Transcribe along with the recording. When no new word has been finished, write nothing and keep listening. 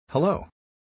Hello.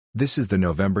 This is the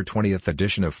November 20th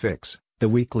edition of Fix, the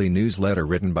weekly newsletter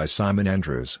written by Simon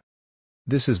Andrews.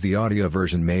 This is the audio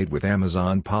version made with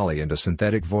Amazon Polly and a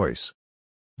synthetic voice.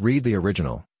 Read the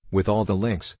original, with all the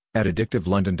links, at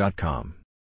addictivelondon.com.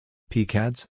 Peak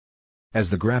ads?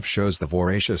 As the graph shows, the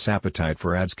voracious appetite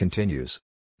for ads continues.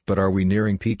 But are we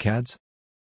nearing peak ads?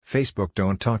 Facebook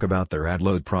don't talk about their ad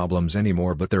load problems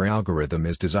anymore, but their algorithm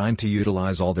is designed to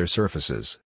utilize all their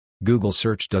surfaces. Google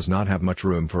search does not have much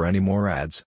room for any more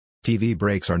ads. TV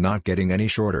breaks are not getting any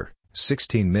shorter,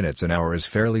 16 minutes an hour is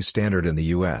fairly standard in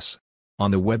the US. On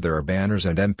the web there are banners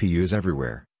and MPUs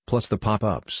everywhere, plus the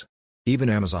pop-ups. Even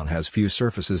Amazon has few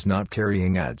surfaces not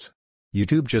carrying ads.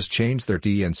 YouTube just changed their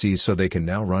T&Cs so they can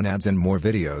now run ads in more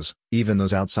videos, even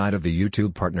those outside of the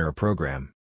YouTube Partner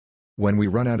Program. When we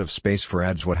run out of space for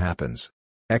ads, what happens?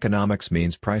 Economics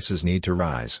means prices need to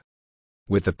rise.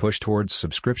 With the push towards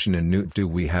subscription in YouTube, do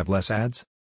we have less ads?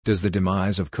 Does the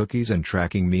demise of cookies and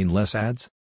tracking mean less ads?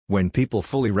 When people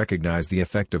fully recognize the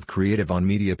effect of creative on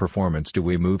media performance, do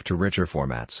we move to richer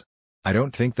formats? I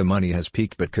don't think the money has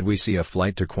peaked, but could we see a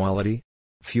flight to quality?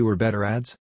 Fewer better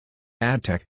ads? Ad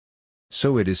tech.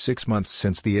 So it is 6 months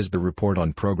since the ISBA report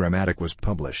on programmatic was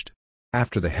published.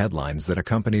 After the headlines that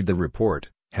accompanied the report,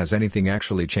 has anything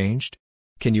actually changed?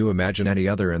 Can you imagine any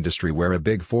other industry where a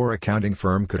Big Four accounting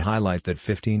firm could highlight that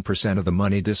 15% of the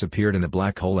money disappeared in a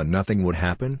black hole and nothing would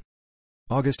happen?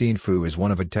 Augustine Fou is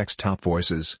one of AdTech's top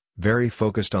voices, very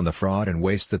focused on the fraud and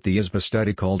waste that the ISBA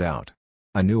study called out.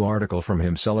 A new article from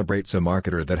him celebrates a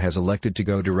marketer that has elected to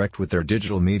go direct with their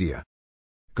digital media.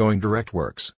 Going direct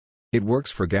works. It works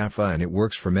for GAFA and it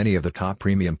works for many of the top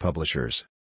premium publishers.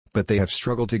 But they have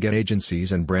struggled to get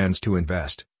agencies and brands to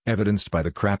invest, evidenced by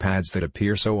the crap ads that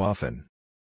appear so often.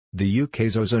 The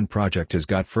UK's Ozone project has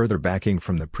got further backing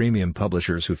from the premium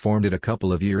publishers who formed it a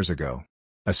couple of years ago.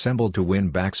 Assembled to win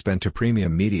back spent to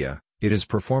premium media, it is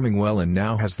performing well and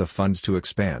now has the funds to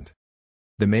expand.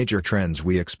 The major trends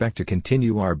we expect to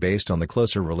continue are based on the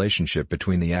closer relationship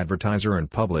between the advertiser and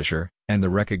publisher, and the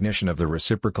recognition of the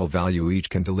reciprocal value each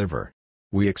can deliver.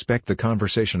 We expect the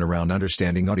conversation around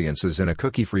understanding audiences in a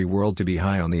cookie-free world to be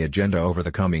high on the agenda over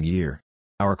the coming year.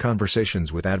 Our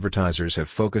conversations with advertisers have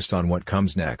focused on what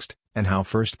comes next, and how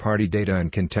first-party data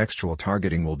and contextual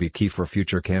targeting will be key for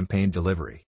future campaign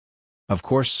delivery. Of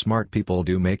course, smart people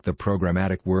do make the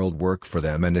programmatic world work for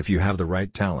them, and if you have the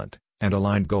right talent and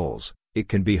aligned goals, it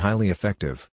can be highly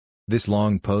effective. This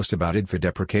long post about IDFA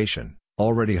deprecation,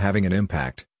 already having an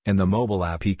impact, and the mobile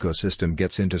app ecosystem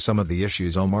gets into some of the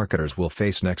issues all marketers will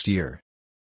face next year.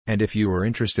 And if you are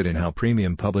interested in how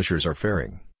premium publishers are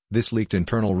faring, this leaked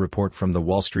internal report from the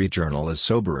Wall Street Journal is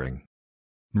sobering.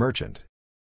 Merchant.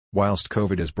 Whilst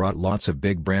COVID has brought lots of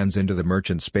big brands into the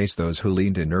merchant space, those who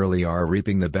leaned in early are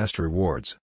reaping the best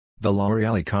rewards. The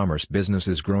L'Oréal e-commerce business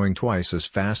is growing twice as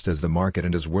fast as the market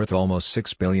and is worth almost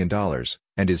 $6 billion,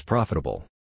 and is profitable.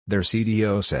 Their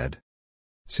CDO said.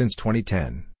 Since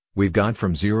 2010, we've gone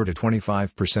from 0 to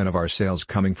 25% of our sales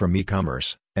coming from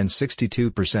e-commerce, and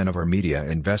 62% of our media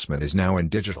investment is now in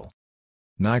digital.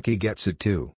 Nike gets it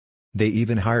too. They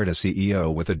even hired a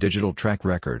CEO with a digital track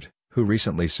record, who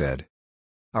recently said,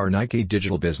 "Our Nike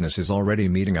digital business is already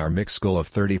meeting our mix goal of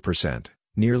 30%,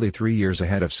 nearly 3 years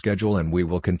ahead of schedule, and we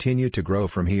will continue to grow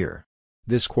from here."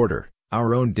 This quarter,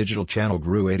 our own digital channel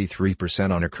grew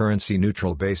 83% on a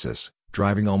currency-neutral basis,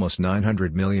 driving almost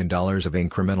 $900 million of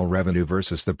incremental revenue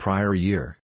versus the prior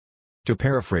year. To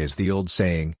paraphrase the old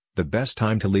saying, the best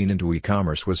time to lean into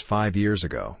e-commerce was 5 years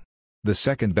ago. The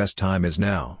second best time is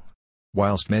now.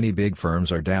 Whilst many big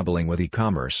firms are dabbling with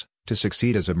e-commerce, to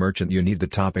succeed as a merchant you need the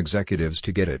top executives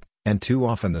to get it, and too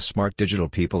often the smart digital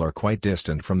people are quite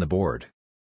distant from the board.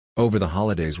 Over the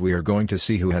holidays we are going to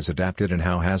see who has adapted and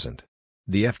how hasn't.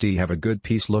 The FT have a good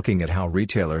piece looking at how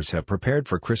retailers have prepared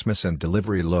for Christmas, and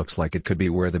delivery looks like it could be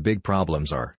where the big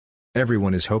problems are.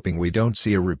 Everyone is hoping we don't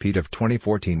see a repeat of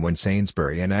 2014 when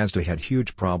Sainsbury and Asda had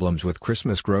huge problems with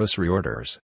Christmas grocery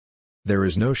orders. There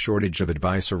is no shortage of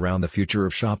advice around the future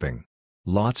of shopping.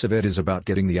 Lots of it is about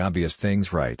getting the obvious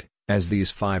things right, as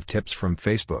these 5 tips from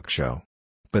Facebook show.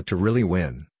 But to really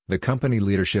win, the company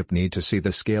leadership need to see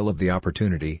the scale of the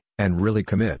opportunity, and really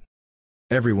commit.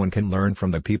 Everyone can learn from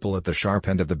the people at the sharp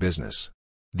end of the business.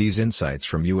 These insights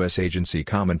from US agency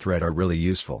Common Thread are really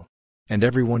useful. And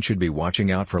everyone should be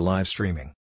watching out for live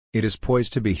streaming. It is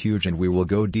poised to be huge, and we will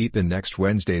go deep in next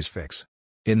Wednesday's Fix.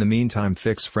 In the meantime,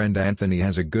 Fix friend Anthony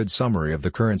has a good summary of the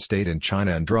current state in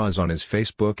China and draws on his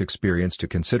Facebook experience to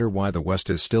consider why the West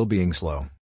is still being slow.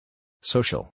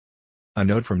 Social. A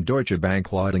note from Deutsche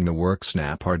Bank lauding the work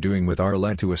Snap are doing with R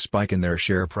led to a spike in their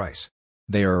share price.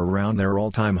 They are around their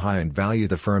all-time high and value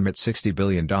the firm at $60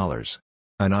 billion.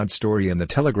 An odd story in The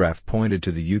Telegraph pointed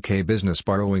to the UK business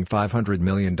borrowing $500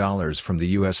 million from the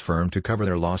US firm to cover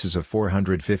their losses of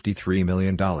 $453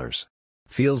 million.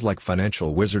 Feels like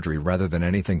financial wizardry rather than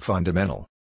anything fundamental.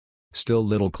 Still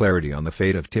little clarity on the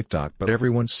fate of TikTok, but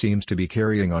everyone seems to be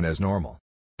carrying on as normal.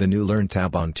 The new Learn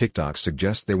tab on TikTok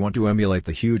suggests they want to emulate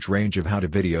the huge range of how-to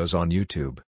videos on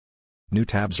YouTube. New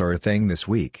tabs are a thing this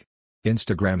week.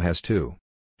 Instagram has two.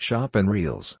 Shop and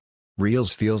Reels.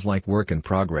 Reels feels like work in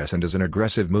progress and is an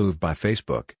aggressive move by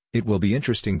Facebook. It will be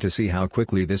interesting to see how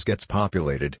quickly this gets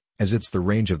populated, as it's the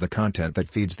range of the content that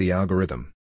feeds the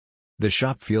algorithm. The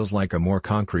Shop feels like a more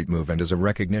concrete move and is a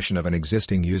recognition of an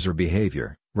existing user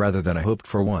behavior, rather than a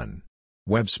hoped-for one.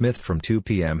 Webb Smith from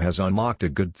 2PM has unlocked a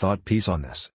good thought piece on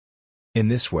this. In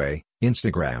this way,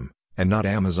 Instagram, and not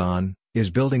Amazon, is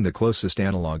building the closest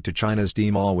analog to China's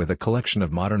Tmall with a collection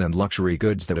of modern and luxury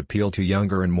goods that appeal to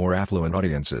younger and more affluent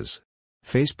audiences.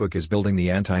 Facebook is building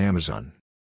the anti-Amazon.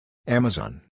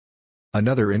 Amazon.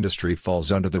 Another industry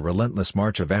falls under the relentless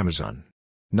march of Amazon.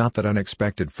 Not that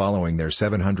unexpected following their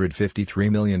 $753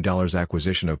 million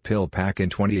acquisition of PillPack in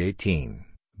 2018,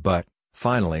 but,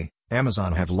 finally,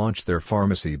 Amazon have launched their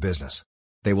pharmacy business.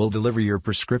 They will deliver your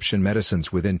prescription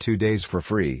medicines within 2 days for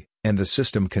free, and the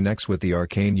system connects with the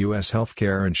arcane US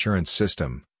healthcare insurance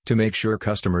system, to make sure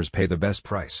customers pay the best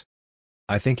price.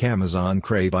 I think Amazon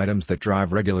crave items that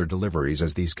drive regular deliveries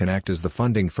as these can act as the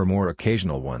funding for more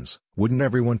occasional ones. Wouldn't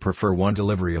everyone prefer one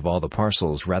delivery of all the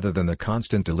parcels rather than the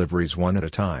constant deliveries one at a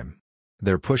time?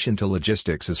 Their push into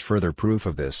logistics is further proof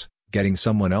of this, getting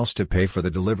someone else to pay for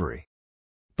the delivery.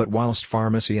 But whilst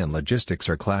pharmacy and logistics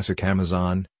are classic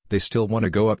Amazon, they still want to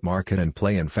go up market and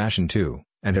play in fashion too,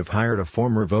 and have hired a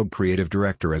former Vogue creative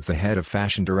director as the head of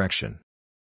fashion direction.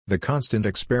 The constant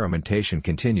experimentation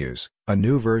continues. A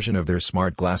new version of their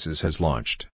smart glasses has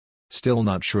launched. Still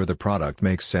not sure the product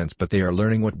makes sense, but they are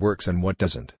learning what works and what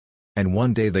doesn't. And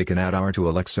one day they can add R to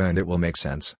Alexa and it will make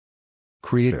sense.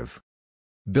 Creative.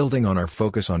 Building on our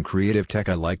focus on creative tech,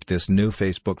 I liked this new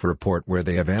Facebook report where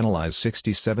they have analyzed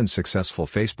 67 successful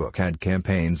Facebook ad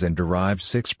campaigns and derived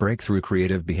 6 breakthrough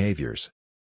creative behaviors.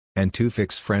 And 2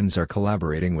 Fix friends are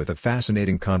collaborating with a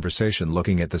fascinating conversation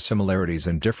looking at the similarities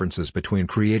and differences between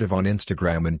creative on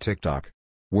Instagram and TikTok.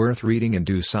 Worth reading, and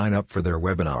do sign up for their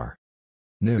webinar.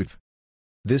 Newtv.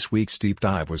 This week's deep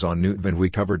dive was on Newtv and we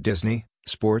covered Disney,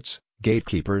 sports,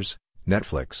 gatekeepers,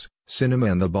 Netflix, cinema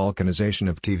and the balkanization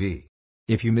of TV.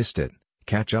 If you missed it,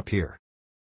 catch up here.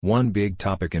 One big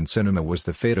topic in cinema was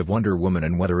the fate of Wonder Woman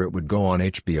and whether it would go on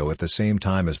HBO at the same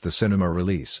time as the cinema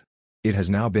release. It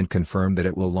has now been confirmed that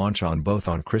it will launch on both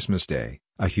on Christmas Day,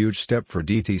 a huge step for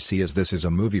DTC as this is a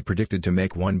movie predicted to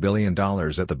make $1 billion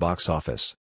at the box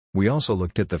office. We also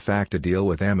looked at the fact a deal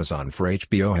with Amazon for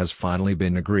HBO has finally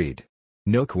been agreed.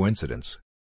 No coincidence.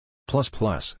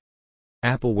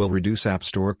 Apple will reduce App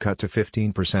Store cut to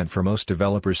 15% for most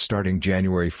developers starting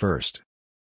January 1st.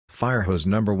 Firehose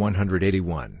number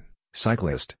 181,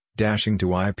 Cyclist, dashing to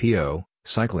IPO,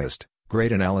 Cyclist,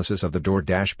 great analysis of the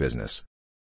DoorDash business.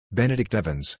 Benedict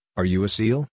Evans, are you a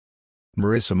SEAL?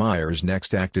 Marissa Mayer's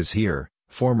next act is here,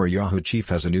 former Yahoo chief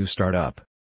has a new startup.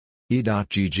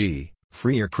 E.GG,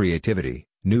 free your creativity,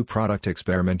 new product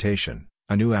experimentation,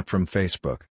 a new app from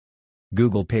Facebook.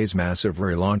 Google Pay's massive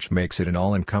relaunch makes it an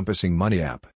all-encompassing money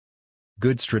app.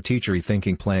 Good strategic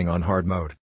thinking playing on hard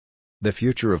mode. The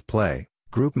future of play,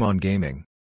 Groupon Gaming.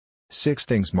 6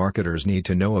 things marketers need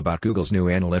to know about Google's new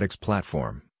analytics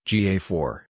platform,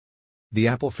 GA4. The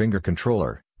Apple Finger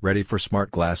Controller, ready for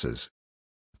smart glasses.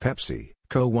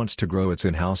 PepsiCo wants to grow its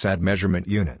in-house ad measurement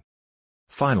unit.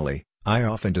 Finally, I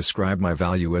often describe my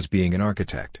value as being an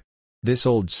architect. This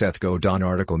old Seth Godin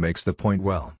article makes the point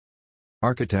well.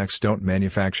 Architects don't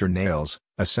manufacture nails,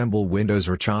 assemble windows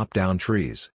or chop down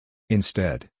trees.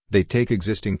 Instead, they take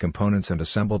existing components and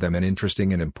assemble them in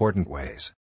interesting and important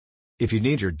ways. If you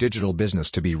need your digital business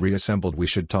to be reassembled, we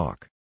should talk.